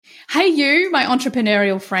Hey, you, my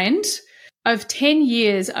entrepreneurial friend. Of 10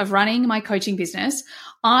 years of running my coaching business,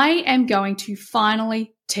 I am going to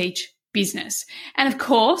finally teach business. And of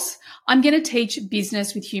course, I'm going to teach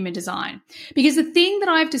business with human design, because the thing that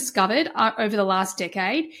I've discovered over the last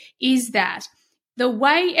decade is that the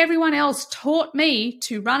way everyone else taught me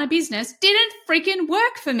to run a business didn't freaking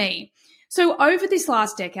work for me. So over this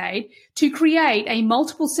last decade, to create a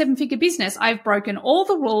multiple seven-figure business, I've broken all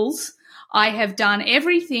the rules. I have done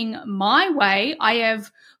everything my way. I have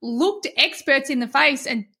looked experts in the face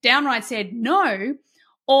and downright said no,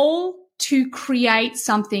 all to create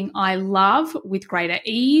something I love with greater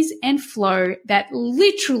ease and flow that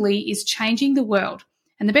literally is changing the world.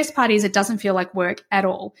 And the best part is it doesn't feel like work at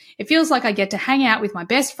all. It feels like I get to hang out with my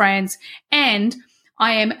best friends and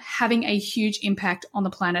I am having a huge impact on the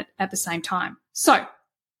planet at the same time. So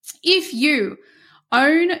if you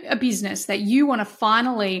own a business that you want to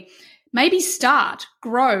finally maybe start,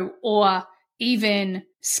 grow, or even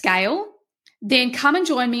scale, then come and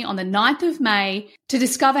join me on the 9th of May to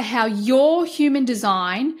discover how your human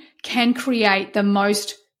design can create the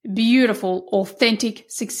most beautiful, authentic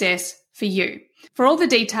success for you. For all the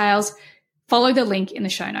details, follow the link in the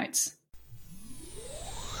show notes.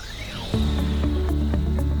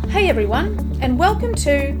 Hey everyone, and welcome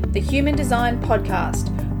to the Human Design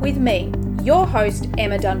Podcast with me, your host,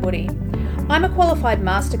 Emma Dunwoody. I'm a qualified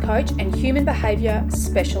master coach and human behaviour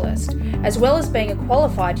specialist, as well as being a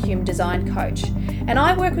qualified human design coach. And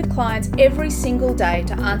I work with clients every single day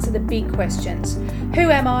to answer the big questions. Who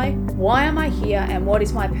am I? Why am I here? And what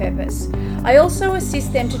is my purpose? I also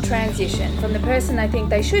assist them to transition from the person they think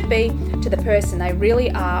they should be to the person they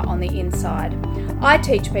really are on the inside. I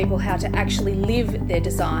teach people how to actually live their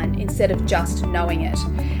design instead of just knowing it.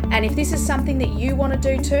 And if this is something that you want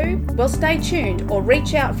to do too, well, stay tuned or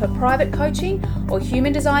reach out for private coaching or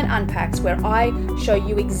Human Design Unpacks, where I show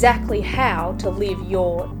you exactly how to live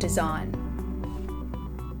your design.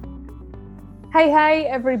 Hey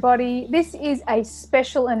everybody, this is a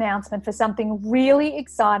special announcement for something really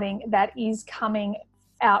exciting that is coming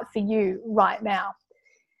out for you right now.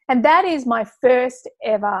 And that is my first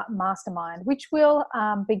ever mastermind, which will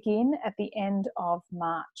begin at the end of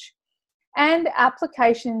March. And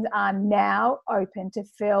applications are now open to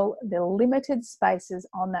fill the limited spaces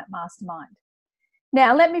on that mastermind.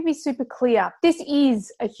 Now, let me be super clear. This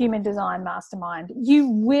is a human design mastermind. You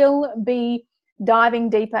will be diving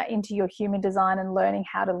deeper into your human design and learning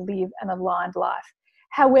how to live an aligned life.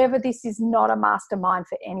 However, this is not a mastermind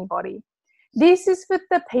for anybody. This is for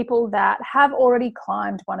the people that have already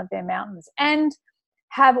climbed one of their mountains and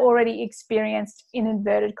have already experienced, in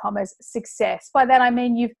inverted commas, success. By that, I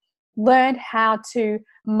mean you've learned how to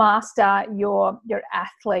master your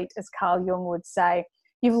athlete, as Carl Jung would say.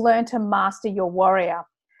 You've learned to master your warrior,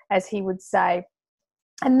 as he would say.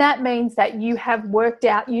 And that means that you have worked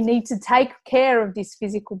out you need to take care of this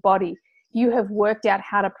physical body. You have worked out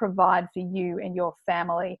how to provide for you and your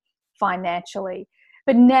family financially.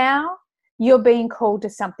 But now you're being called to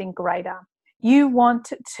something greater. You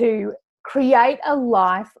want to create a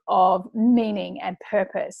life of meaning and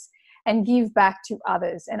purpose and give back to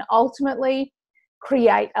others and ultimately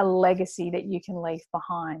create a legacy that you can leave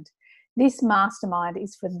behind. This mastermind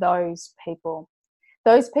is for those people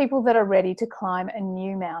that are ready to climb a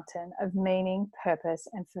new mountain of meaning, purpose,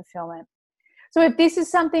 and fulfillment. So if this is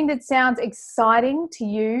something that sounds exciting to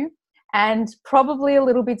you and probably a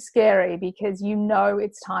little bit scary because you know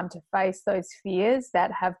it's time to face those fears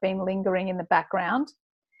that have been lingering in the background,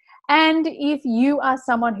 and if you are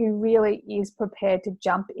someone who really is prepared to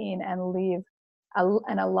jump in and live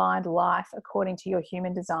an aligned life according to your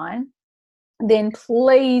human design, then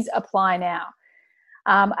please apply now.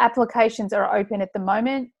 Applications are open at the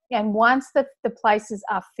moment, and once the places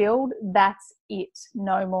are filled, that's it,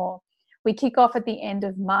 no more. We kick off at the end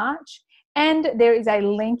of March, and there is a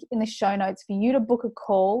link in the show notes for you to book a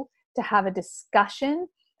call to have a discussion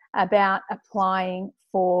about applying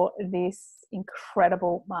for this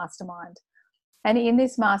incredible mastermind. And in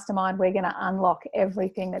this mastermind, we're going to unlock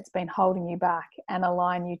everything that's been holding you back and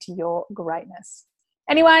align you to your greatness.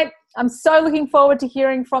 Anyway, I'm so looking forward to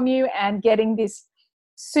hearing from you and getting this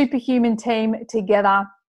superhuman team together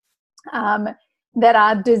that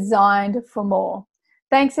are designed for more.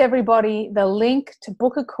 Thanks, everybody. The link to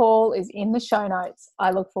book a call is in the show notes.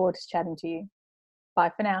 I look forward to chatting to you.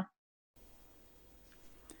 Bye for now.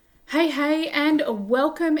 Hey, and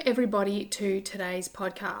welcome everybody to today's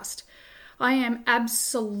podcast. I am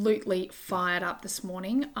absolutely fired up this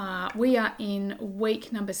morning. We are in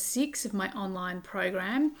week number 6 of my online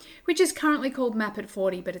program, which is currently called Map at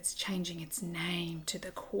 40, but it's changing its name to the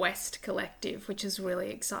Quest Collective, which is really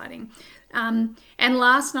exciting. And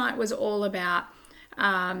last night was all about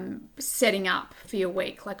setting up for your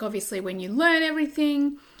week. Like, obviously, when you learn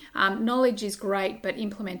everything, knowledge is great, but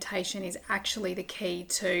implementation is actually the key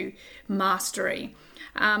to mastery.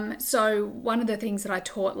 So one of the things that I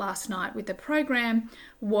taught last night with the program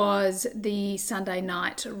was the Sunday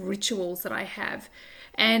night rituals that I have.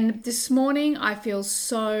 And this morning I feel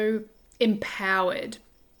so empowered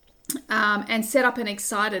and set up and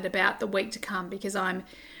excited about the week to come, because I'm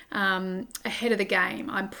ahead of the game.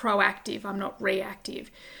 I'm proactive. I'm not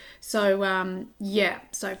reactive. So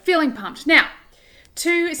so feeling pumped. Now,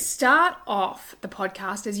 to start off the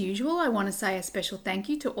podcast, as usual, I want to say a special thank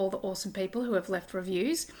you to all the awesome people who have left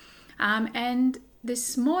reviews. And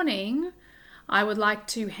this morning, I would like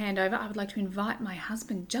to invite my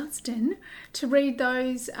husband, Justin, to read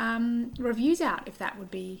those reviews out, if that would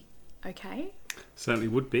be okay. Certainly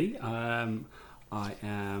would be. I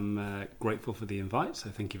am grateful for the invite, so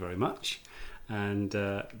thank you very much. And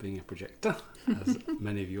being a projector, as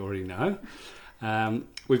many of you already know,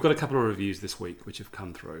 we've got a couple of reviews this week which have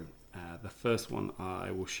come through. The first one I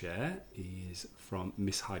will share is from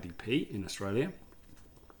Miss Heidi P in Australia,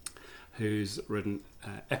 who's written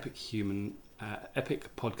epic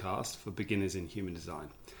podcast for beginners in human design.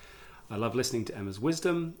 I love listening to Emma's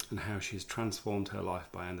wisdom and how she has transformed her life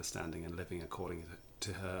by understanding and living according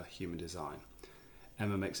to her human design.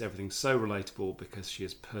 Emma makes everything so relatable because she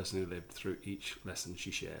has personally lived through each lesson she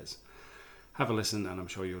shares. Have a listen, and I'm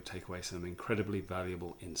sure you'll take away some incredibly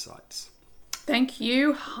valuable insights. Thank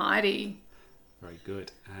you, Heidi. Very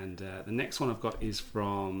good. And the next one I've got is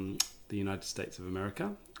from the United States of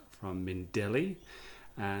America, from Mindeli.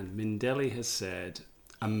 And Mindeli has said,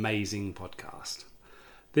 amazing podcast.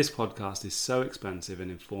 This podcast is so expansive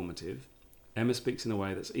and informative. Emma speaks in a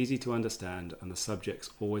way that's easy to understand, and the subjects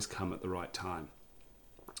always come at the right time.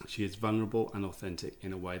 She is vulnerable and authentic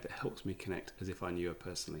in a way that helps me connect as if I knew her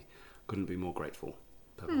personally. Couldn't be more grateful.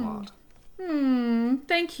 Purple Heart.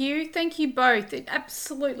 Thank you both. It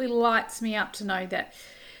absolutely lights me up to know that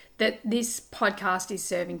this podcast is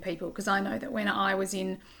serving people, because I know that when I was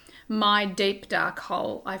in my deep dark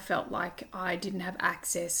hole, I felt like I didn't have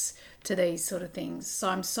access to these sort of things. So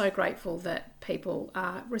I'm so grateful that people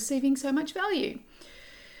are receiving so much value.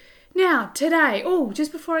 Now, today,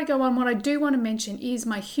 just before I go on, what I do want to mention is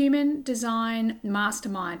my Human Design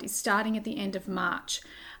Mastermind is starting at the end of March.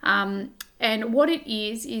 And what it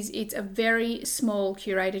is it's a very small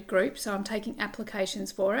curated group, so I'm taking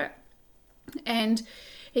applications for it. And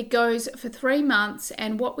it goes for 3 months,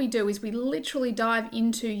 and what we do is we literally dive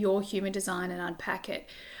into your human design and unpack it.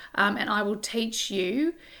 And I will teach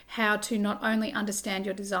you how to not only understand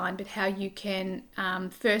your design, but how you can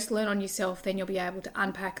first learn on yourself, then you'll be able to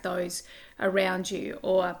unpack those around you,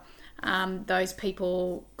 or those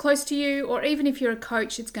people close to you, or even if you're a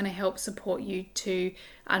coach, it's going to help support you to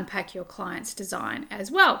unpack your client's design as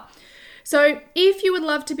well. So if you would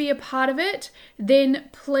love to be a part of it, then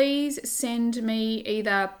please send me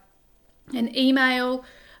either an email,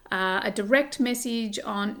 a direct message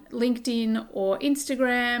on LinkedIn or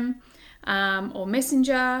Instagram or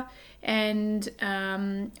Messenger, and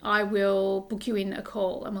I will book you in a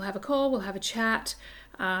call, and we'll have a call, we'll have a chat,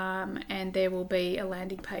 and there will be a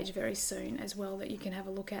landing page very soon as well that you can have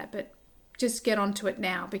a look at. But just get onto it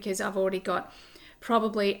now, because I've already got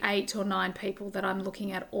probably 8 or 9 people that I'm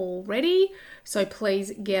looking at already. So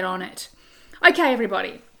please get on it. Okay,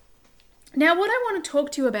 everybody. Now, what I want to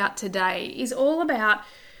talk to you about today is all about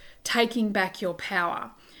taking back your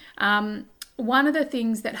power. One of the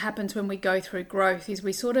things that happens when we go through growth is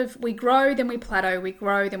we grow, then we plateau, we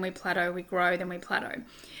grow, then we plateau, we grow, then we plateau.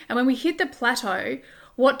 And when we hit the plateau,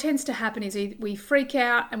 what tends to happen is we freak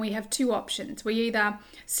out, and we have 2 options. We either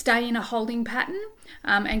stay in a holding pattern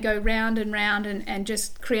and go round and round and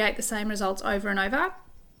just create the same results over and over,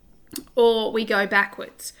 or we go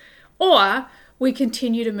backwards, or we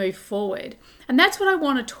continue to move forward. And that's what I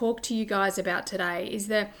want to talk to you guys about today, is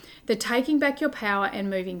the taking back your power and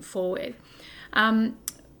moving forward.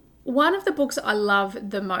 One of the books I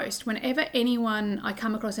love the most, whenever I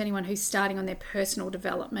come across anyone who's starting on their personal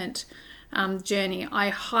development journey, I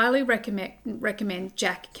highly recommend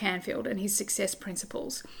Jack Canfield and his Success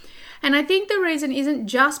Principles. And I think the reason isn't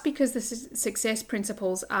just because the success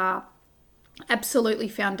principles are absolutely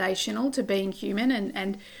foundational to being human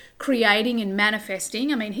and creating and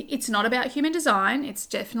manifesting. I mean, it's not about human design. It's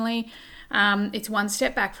definitely, it's one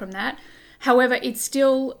step back from that. However, it's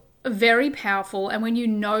still very powerful. And when you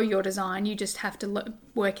know your design, you just have to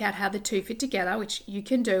work out how the two fit together, which you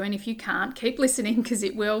can do. And if you can't, keep listening, because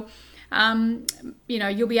it will,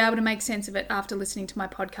 you'll be able to make sense of it after listening to my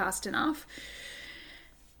podcast enough.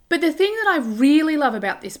 But the thing that I really love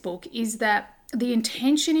about this book is that the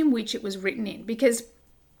intention in which it was written in, because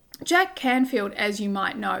Jack Canfield, as you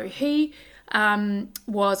might know, he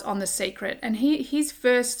was on The Secret, and his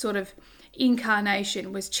first sort of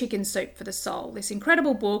incarnation was Chicken Soup for the Soul, this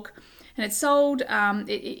incredible book, and it sold,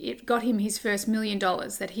 it got him his first $1 million,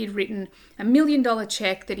 that he'd written $1 million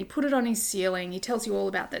check, that he put it on his ceiling. He tells you all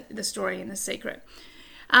about the story in The Secret.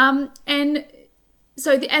 And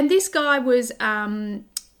this guy was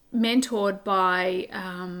mentored by,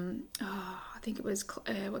 I think it was,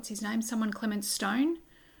 what's his name? Clement Stone.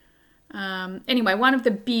 Anyway, one of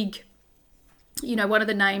the big, one of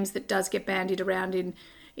the names that does get bandied around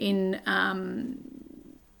in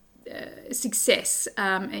success,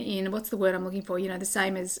 in what's the word I'm looking for? The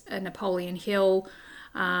same as Napoleon Hill,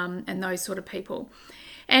 and those sort of people.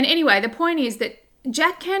 And anyway, the point is that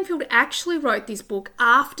Jack Canfield actually wrote this book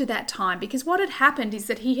after that time, because what had happened is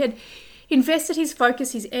that he had invested his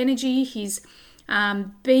focus, his energy, his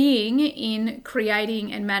being in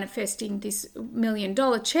creating and manifesting this $1 million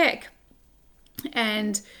check,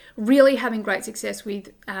 and really having great success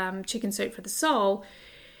with Chicken Soup for the Soul.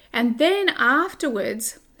 And then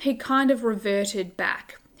afterwards, he kind of reverted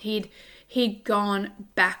back. He'd gone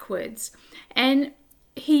backwards, and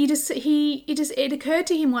it occurred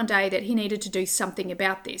to him one day that he needed to do something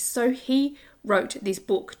about this. So he wrote this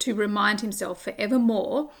book to remind himself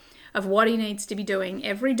forevermore of what he needs to be doing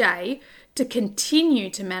every day to continue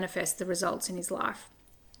to manifest the results in his life.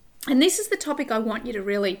 And this is the topic I want you to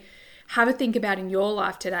really have a think about in your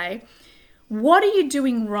life today. What are you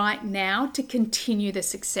doing right now to continue the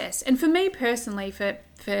success? And for me personally, for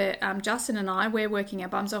Justin and I, we're working our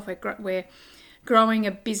bums off. We're growing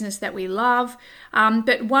a business that we love.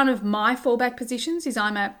 But one of my fallback positions is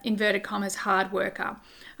I'm a, inverted commas, hard worker.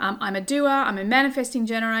 I'm a doer. I'm a manifesting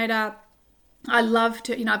generator. I love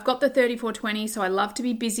to, I've got the 34-20, so I love to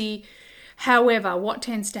be busy. However, what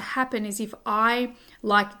tends to happen is if I,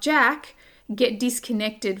 like Jack, get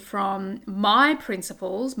disconnected from my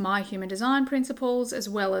principles, my human design principles, as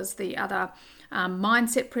well as the other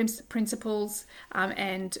mindset principles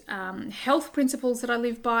and health principles that I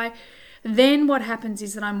live by, then what happens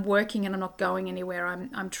is that I'm working and I'm not going anywhere.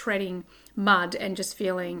 I'm treading mud and just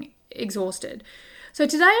feeling exhausted. So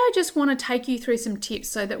today I just want to take you through some tips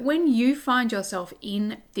so that when you find yourself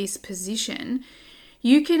in this position,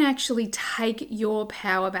 you can actually take your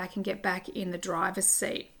power back and get back in the driver's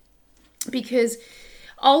seat. Because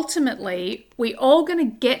ultimately, we're all going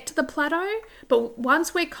to get to the plateau, but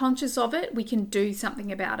once we're conscious of it, we can do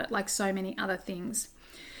something about it, like so many other things.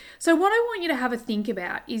 So what I want you to have a think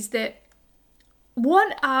about is that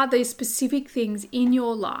what are the specific things in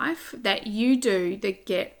your life that you do that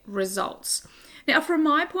get results? Now, from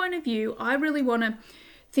my point of view, I really want to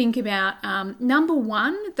think about number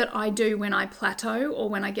one that I do when I plateau or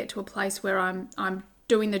when I get to a place where I'm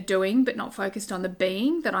doing the doing but not focused on the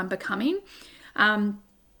being that I'm becoming,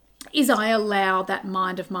 is I allow that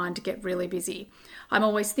mind of mine to get really busy. I'm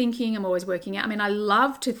always thinking, I'm always working out. I mean, I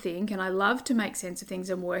love to think and I love to make sense of things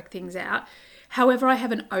and work things out. However, I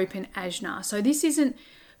have an open ajna. So this isn't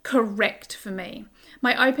correct for me.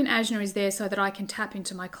 My open ajna is there so that I can tap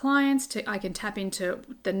into my clients, I can tap into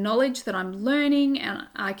the knowledge that I'm learning, and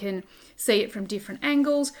I can see it from different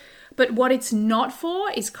angles. But what it's not for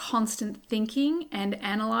is constant thinking and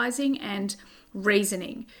analyzing and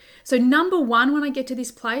reasoning. So number one, when I get to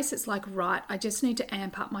this place, it's like, right, I just need to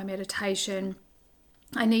amp up my meditation.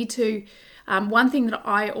 I need to, one thing that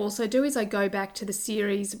I also do is I go back to the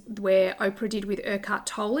series where Oprah did with Eckhart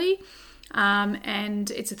Tolle. And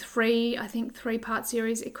it's a three-part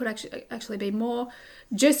series. It could actually be more,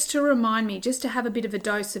 just to remind me, just to have a bit of a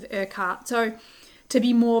dose of Eckhart. So to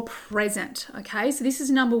be more present, okay? So this is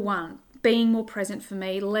number one, being more present for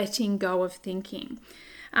me, letting go of thinking.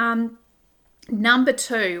 Number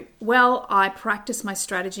two, well, I practice my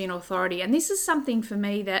strategy and authority. And this is something for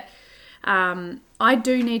me that I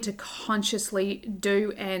do need to consciously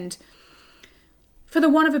do, and for the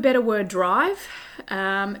want of a better word, drive,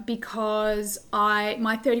 because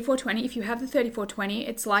my 34-20, if you have the 34-20,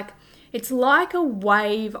 it's like a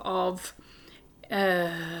wave of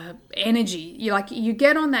energy. You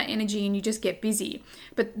get on that energy and you just get busy.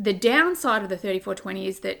 But the downside of the 34-20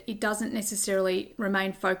 is that it doesn't necessarily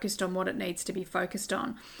remain focused on what it needs to be focused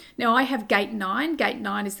on. Now, I have gate 9. Gate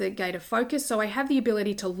 9 is the gate of focus, so I have the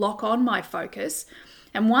ability to lock on my focus.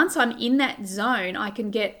 And once I'm in that zone, I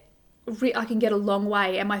can get a long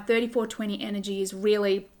way, and my 34-20 energy is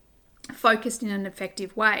really focused in an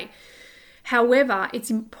effective way. However, it's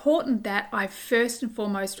important that I first and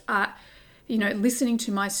foremost are, listening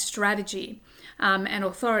to my strategy and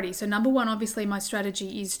authority. So number one, obviously my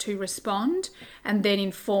strategy is to respond and then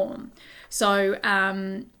inform. So,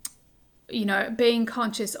 being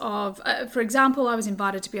conscious of, for example, I was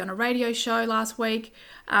invited to be on a radio show last week.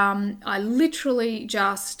 I literally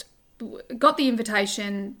just got the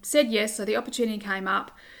invitation, said yes. So the opportunity came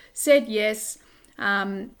up, said yes.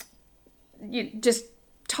 Just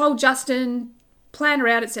told Justin, planned her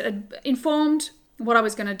out, etc., informed what I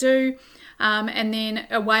was going to do. And then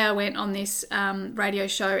away I went on this radio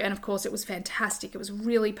show. And of course, it was fantastic. It was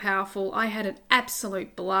really powerful. I had an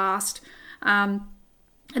absolute blast.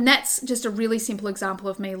 And that's just a really simple example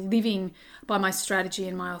of me living by my strategy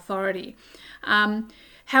and my authority.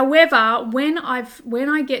 However, when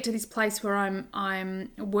I get to this place where I'm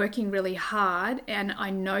working really hard and I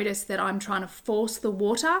notice that I'm trying to force the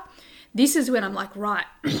water, this is when I'm like, right,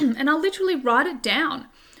 and I'll literally write it down.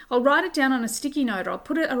 I'll write it down on a sticky note, or I'll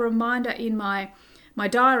put a reminder in my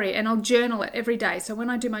diary, and I'll journal it every day. So when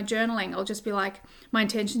I do my journaling, I'll just be like, my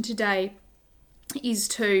intention today is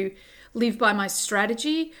to live by my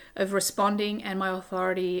strategy of responding and my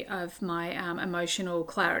authority of my emotional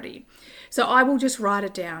clarity. So I will just write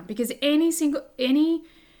it down, because the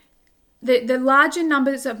larger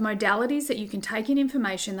numbers of modalities that you can take in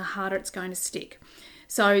information, the harder it's going to stick.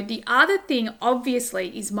 So the other thing, obviously,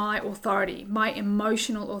 is my authority, my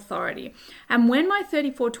emotional authority. And when my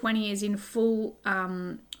 3420 is in full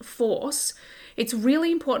force, it's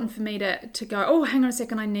really important for me to go, oh, hang on a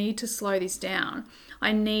second, I need to slow this down.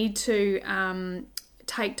 I need to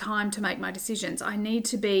take time to make my decisions. I need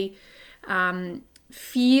to be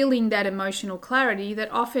feeling that emotional clarity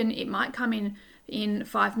that often it might come in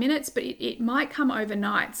 5 minutes, but it might come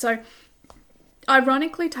overnight. So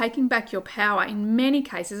ironically, taking back your power in many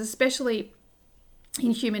cases, especially in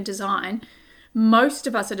human design, most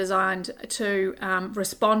of us are designed to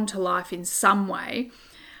respond to life in some way.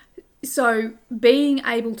 So being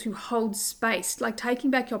able to hold space, like taking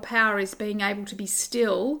back your power, is being able to be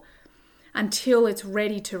still until it's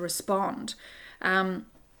ready to respond.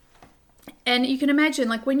 And you can imagine,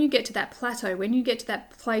 like, when you get to that plateau, when you get to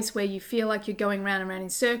that place where you feel like you're going round and round in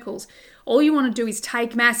circles, all you want to do is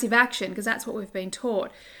take massive action, because that's what we've been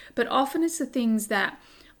taught. But often it's the things that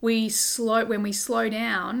when we slow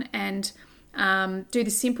down and do the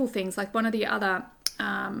simple things, like one of the other,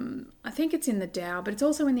 I think it's in the Tao, but it's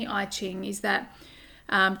also in the I Ching, is that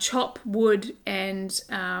chop wood and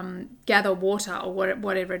gather water, or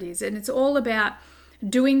whatever it is. And it's all about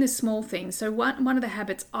doing the small things. So one of the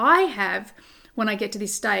habits I have when I get to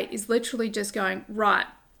this state is literally just going, right,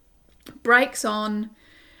 brakes on.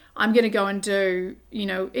 I'm going to go and do,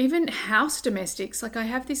 even house domestics. Like, I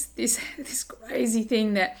have this crazy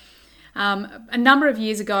thing that a number of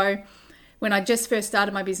years ago, when I just first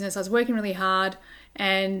started my business, I was working really hard,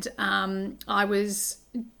 and I was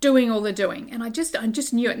doing all the doing, and I just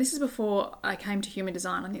knew it. And this is before I came to human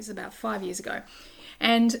design. I think it's about 5 years ago,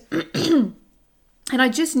 and and I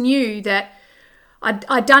just knew that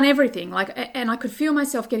I'd done everything, and I could feel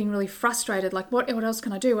myself getting really frustrated. Like, what else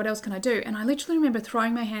can I do? What else can I do? And I literally remember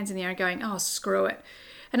throwing my hands in the air and going, oh, screw it.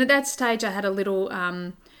 And at that stage, I had a little,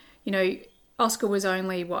 Oscar was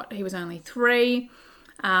only 3.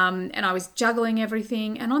 And I was juggling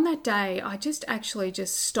everything. And on that day, I just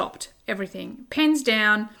stopped everything. Pens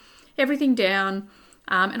down, everything down.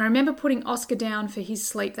 And I remember putting Oscar down for his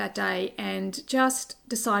sleep that day and just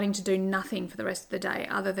deciding to do nothing for the rest of the day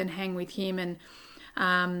other than hang with him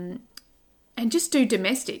and just do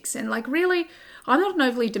domestics. And like, really, I'm not an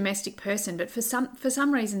overly domestic person, but for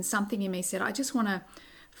some reason, something in me said, I just want to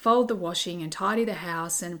fold the washing and tidy the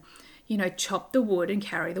house and, chop the wood and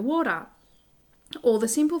carry the water. All the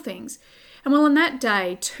simple things. And well, on that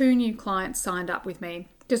day, 2 new clients signed up with me,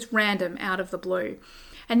 just random, out of the blue.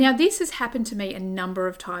 And now this has happened to me a number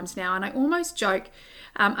of times now, and I almost joke,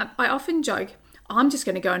 I often joke, I'm just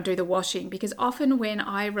going to go and do the washing, because often when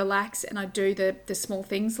I relax and I do the small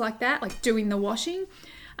things like that, like doing the washing,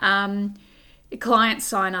 clients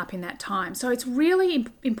sign up in that time. So it's really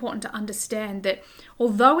important to understand that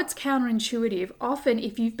although it's counterintuitive, often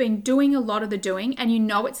if you've been doing a lot of the doing and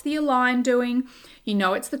it's the aligned doing,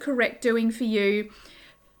 it's the correct doing for you,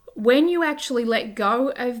 when you actually let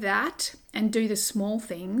go of that and do the small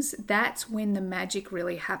things, that's when the magic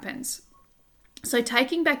really happens. So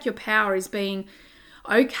taking back your power is being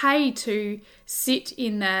okay to sit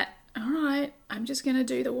in that, all right, I'm just going to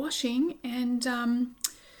do the washing, and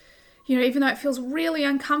even though it feels really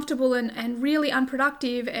uncomfortable and really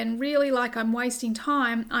unproductive and really like I'm wasting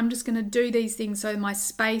time, I'm just going to do these things so my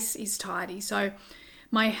space is tidy. So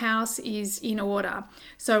My house is in order.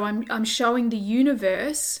 So I'm showing the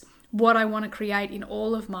universe what I want to create in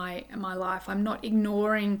all of my life. I'm not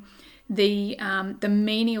ignoring the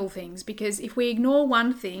menial things, because if we ignore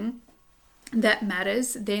one thing that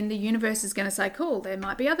matters, then the universe is going to say, cool, there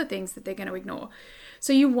might be other things that they're going to ignore.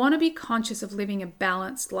 So you want to be conscious of living a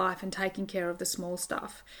balanced life and taking care of the small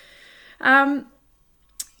stuff. Now,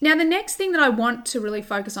 the next thing that I want to really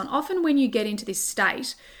focus on, often when you get into this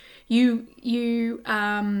state, you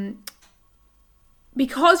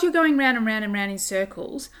because you're going round and round and round in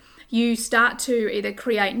circles, you start to either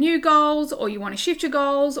create new goals, or you want to shift your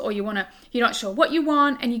goals, or you're not sure what you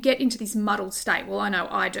want, and you get into this muddled state. Well, I know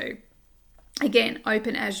I do. Again,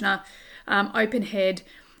 open ajna, open head.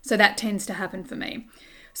 So that tends to happen for me.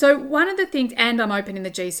 So one of the things, and I'm open in the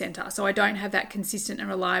G center, so I don't have that consistent and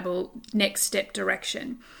reliable next step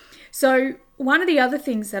direction. So one of the other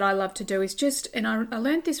things that I love to do is and I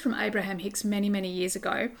learned this from Abraham Hicks many, many years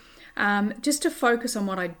ago, just to focus on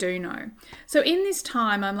what I do know. So in this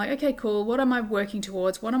time, I'm like, okay, cool. What am I working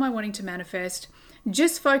towards? What am I wanting to manifest?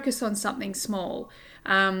 Just focus on something small.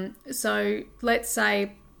 So let's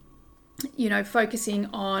say, focusing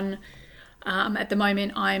on, at the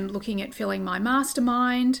moment, I'm looking at filling my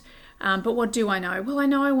mastermind. But what do I know? Well, I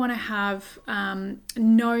know I want to have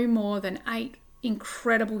no more than 8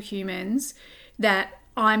 incredible humans that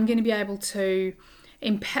I'm going to be able to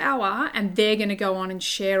empower, and they're going to go on and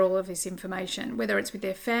share all of this information, whether it's with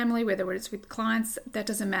their family, whether it's with clients, that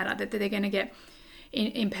doesn't matter, that they're going to get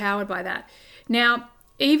empowered by that. Now,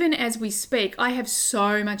 even as we speak, I have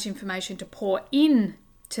so much information to pour in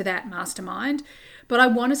to that mastermind, but I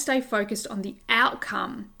want to stay focused on the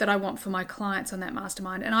outcome that I want for my clients on that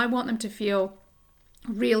mastermind. And I want them to feel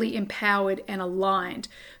really empowered and aligned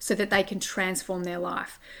so that they can transform their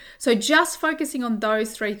life. So just focusing on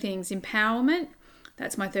those 3 things: empowerment,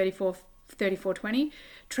 that's my 3420,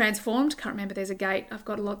 transformed, can't remember, there's a gate, I've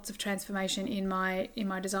got lots of transformation in my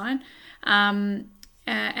design, and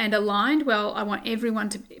aligned, well, I want everyone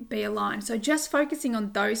to be aligned. So just focusing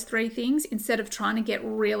on those 3 things instead of trying to get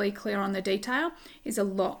really clear on the detail is a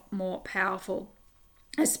lot more powerful,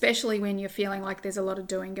 especially when you're feeling like there's a lot of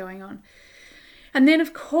doing going on. And then,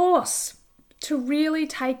 of course, to really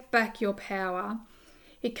take back your power,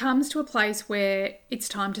 it comes to a place where it's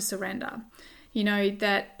time to surrender.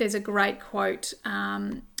 That there's a great quote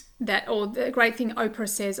or the great thing Oprah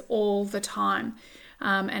says all the time.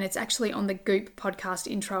 And it's actually on the Goop podcast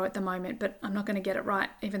intro at the moment, but I'm not going to get it right,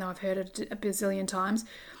 even though I've heard it a bazillion times,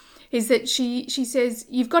 is that she says,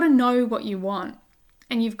 you've got to know what you want,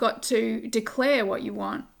 and you've got to declare what you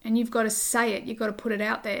want, and you've got to say it, you've got to put it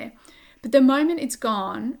out there. But the moment it's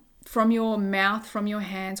gone from your mouth, from your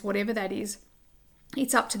hands, whatever that is,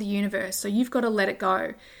 it's up to the universe. So you've got to let it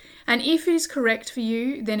go. And if it is correct for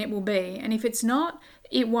you, then it will be. And if it's not,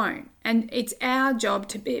 it won't. And it's our job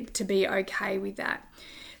to be okay with that.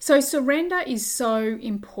 So surrender is so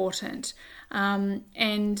important.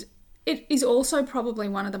 And it is also probably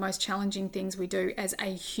one of the most challenging things we do as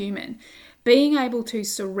a human. Being able to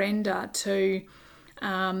surrender to,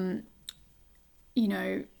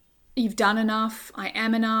 you've done enough, I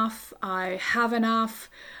am enough, I have enough,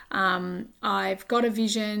 I've got a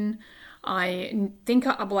vision, I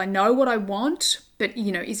know what I want, but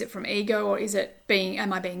is it from ego, or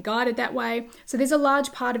am I being guided that way? So there's a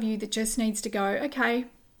large part of you that just needs to go, okay,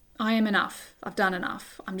 I am enough, I've done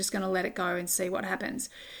enough, I'm just going to let it go and see what happens.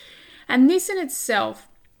 And this in itself,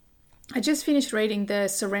 I just finished reading the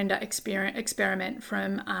Surrender Experiment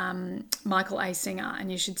from Michael A. Singer,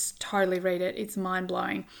 and you should totally read it. It's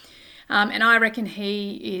mind-blowing. And I reckon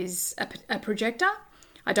he is a projector.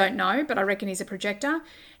 I don't know, but I reckon he's a projector.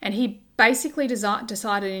 And he basically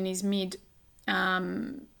decided in his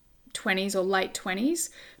mid-20s or late 20s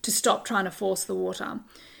to stop trying to force the water.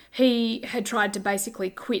 He had tried to basically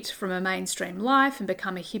quit from a mainstream life and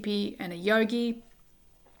become a hippie and a yogi,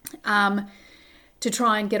 to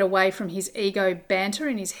try and get away from his ego banter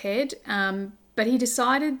in his head. But he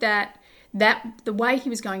decided that the way he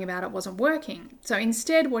was going about it wasn't working. So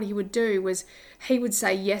instead, what he would do was he would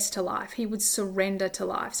say yes to life. He would surrender to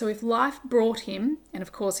life. So if life brought him, and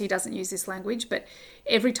of course he doesn't use this language, but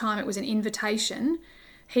every time it was an invitation,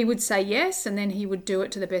 he would say yes, and then he would do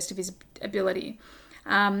it to the best of his ability.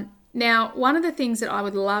 Now, one of the things that I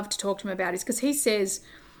would love to talk to him about is, because he says,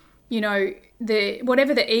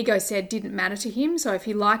 whatever the ego said didn't matter to him. So if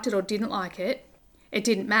he liked it or didn't like it, it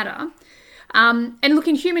didn't matter. And look,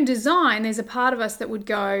 in human design, there's a part of us that would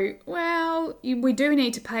go, well, we do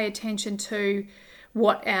need to pay attention to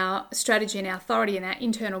what our strategy and our authority and our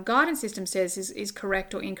internal guidance system says is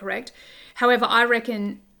correct or incorrect. However, I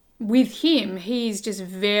reckon with him, he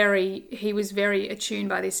was very attuned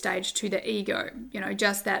by this stage to the ego,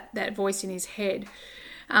 just that voice in his head.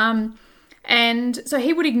 And so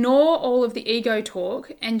he would ignore all of the ego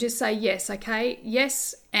talk and just say, yes, okay,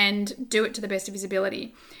 yes, and do it to the best of his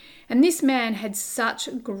ability. And this man had such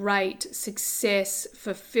great success,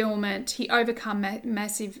 fulfillment. He overcome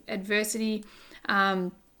massive adversity.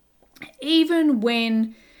 Even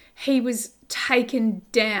when he was taken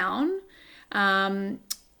down, and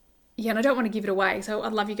I don't want to give it away, so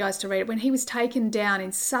I'd love you guys to read it. When he was taken down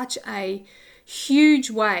in such a huge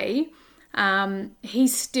way, he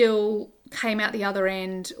still came out the other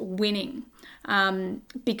end winning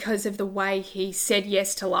because of the way he said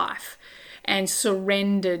yes to life and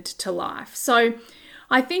surrendered to life. So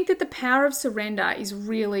I think that the power of surrender is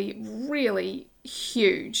really, really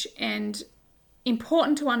huge and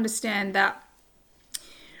important to understand that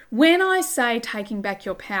when I say taking back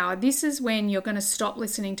your power, this is when you're going to stop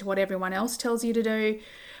listening to what everyone else tells you to do,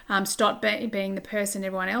 stop being the person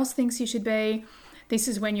everyone else thinks you should be. This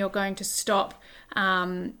is when you're going to stop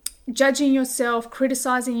judging yourself,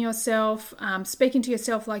 criticizing yourself, speaking to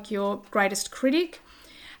yourself like your greatest critic.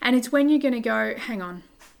 And it's when you're going to go, hang on,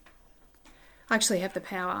 I actually have the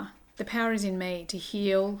power. The power is in me to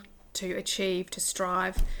heal, to achieve, to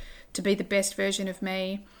strive, to be the best version of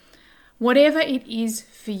me. Whatever it is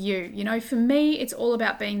for you. For me, it's all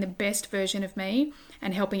about being the best version of me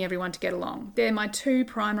and helping everyone to get along. They're my two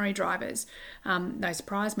primary drivers. No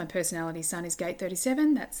surprise, my personality sun is gate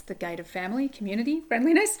 37. That's the gate of family, community,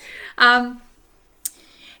 friendliness. And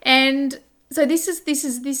so this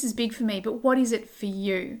is big for me, but what is it for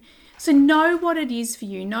you? So know what it is for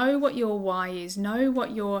you. Know what your why is. Know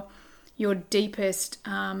what your deepest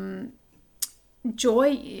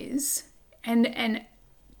joy is, and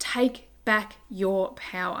take back your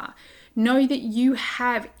power. Know that you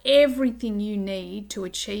have everything you need to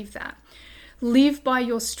achieve that. Live by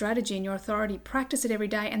your strategy and your authority. Practice it every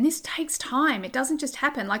day. And this takes time. It doesn't just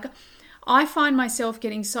happen. Like, I find myself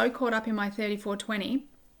getting so caught up in my 34-20.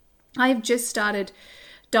 I have just started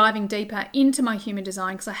diving deeper into my human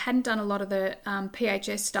design because I hadn't done a lot of the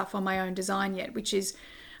PHS stuff on my own design yet, which is,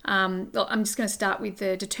 I'm just going to start with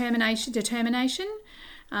the determinant,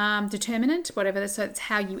 whatever. So it's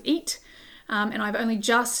how you eat. And I've only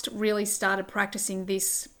just really started practicing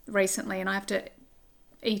this recently, and I have to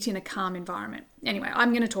eat in a calm environment. Anyway, I'm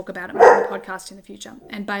going to talk about it more on the podcast in the future,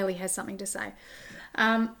 and Bailey has something to say.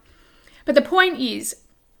 But the point is,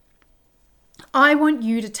 I want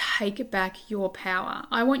you to take back your power.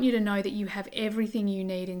 I want you to know that you have everything you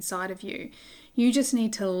need inside of you. You just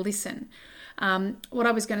need to listen. What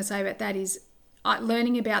I was going to say about that is,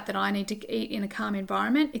 learning about that I need to eat in a calm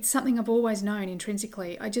environment, it's something I've always known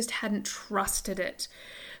intrinsically. I just hadn't trusted it.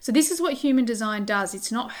 So this is what human design does.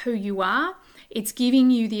 It's not who you are. It's giving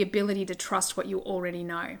you the ability to trust what you already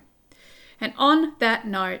know. And on that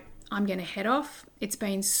note, I'm going to head off. It's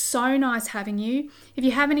been so nice having you. If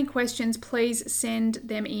you have any questions, please send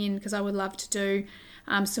them in because I would love to do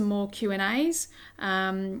some more Q&As.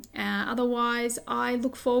 Otherwise, I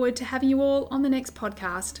look forward to having you all on the next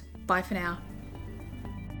podcast. Bye for now.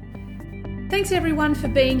 Thanks everyone for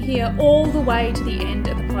being here all the way to the end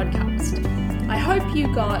of the podcast. I hope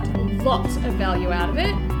you got lots of value out of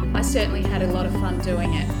it. I certainly had a lot of fun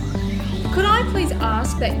doing it. Could I please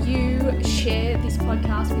ask that you share this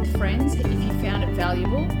podcast with friends if you found it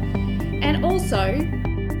valuable? And also,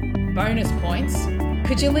 bonus points,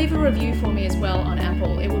 could you leave a review for me as well on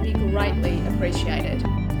Apple? It would be greatly appreciated.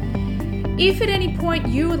 If at any point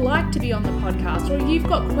you would like to be on the podcast, or you've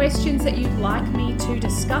got questions that you'd like me to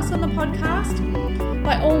discuss on the podcast,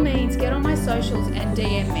 by all means get on my socials and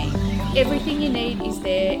DM me. Everything you need is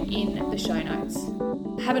there in the show notes.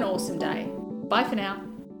 Have an awesome day. Bye for now.